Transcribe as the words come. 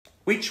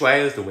Which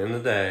way is the wind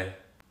today?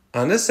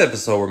 On this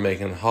episode, we're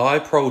making high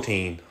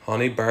protein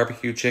honey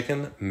barbecue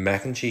chicken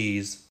mac and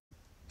cheese.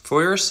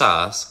 For your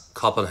sauce,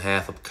 cup and a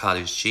half of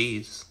cottage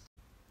cheese,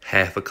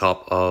 half a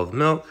cup of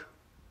milk,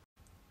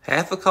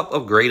 half a cup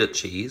of grated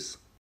cheese,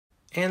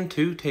 and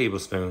 2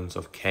 tablespoons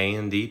of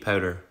K&D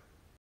powder.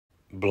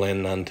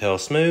 Blend until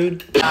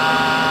smooth.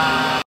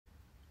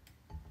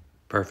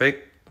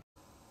 Perfect.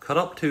 Cut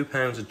up 2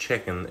 pounds of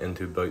chicken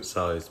into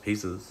bite-sized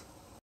pieces.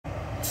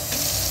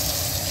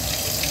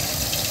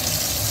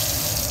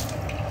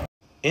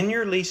 In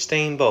your least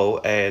stained bowl,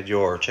 add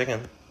your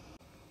chicken,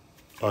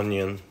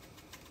 onion,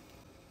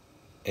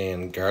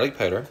 and garlic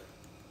powder,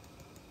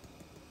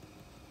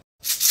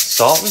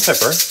 salt and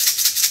pepper,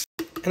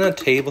 and a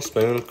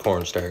tablespoon of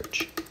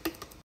cornstarch.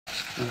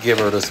 Give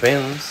her the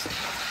spins.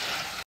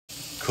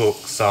 Cook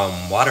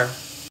some water.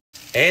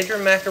 Add your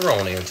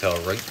macaroni until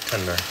right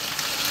tender.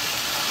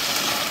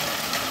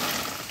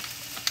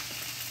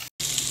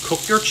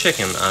 Cook your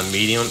chicken on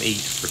medium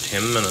heat for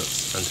 10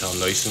 minutes until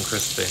nice and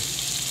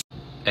crispy.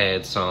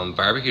 Add some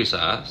barbecue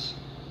sauce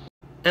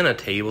and a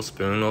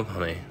tablespoon of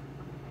honey.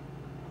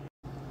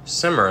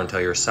 Simmer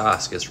until your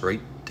sauce gets right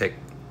thick.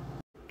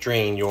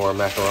 Drain your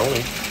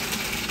macaroni.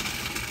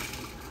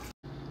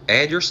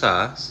 Add your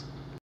sauce,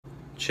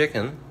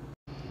 chicken,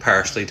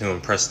 parsley to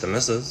impress the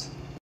missus,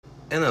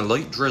 and a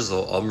light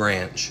drizzle of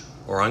ranch,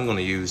 or I'm going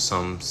to use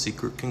some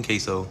secret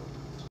queso.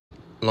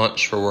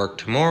 Lunch for work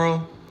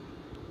tomorrow.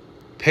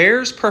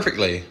 Pairs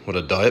perfectly with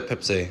a Diet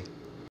Pepsi.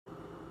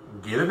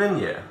 Get it in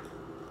ya.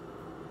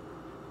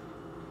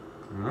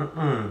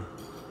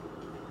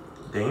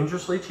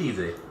 Dangerously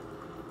cheesy.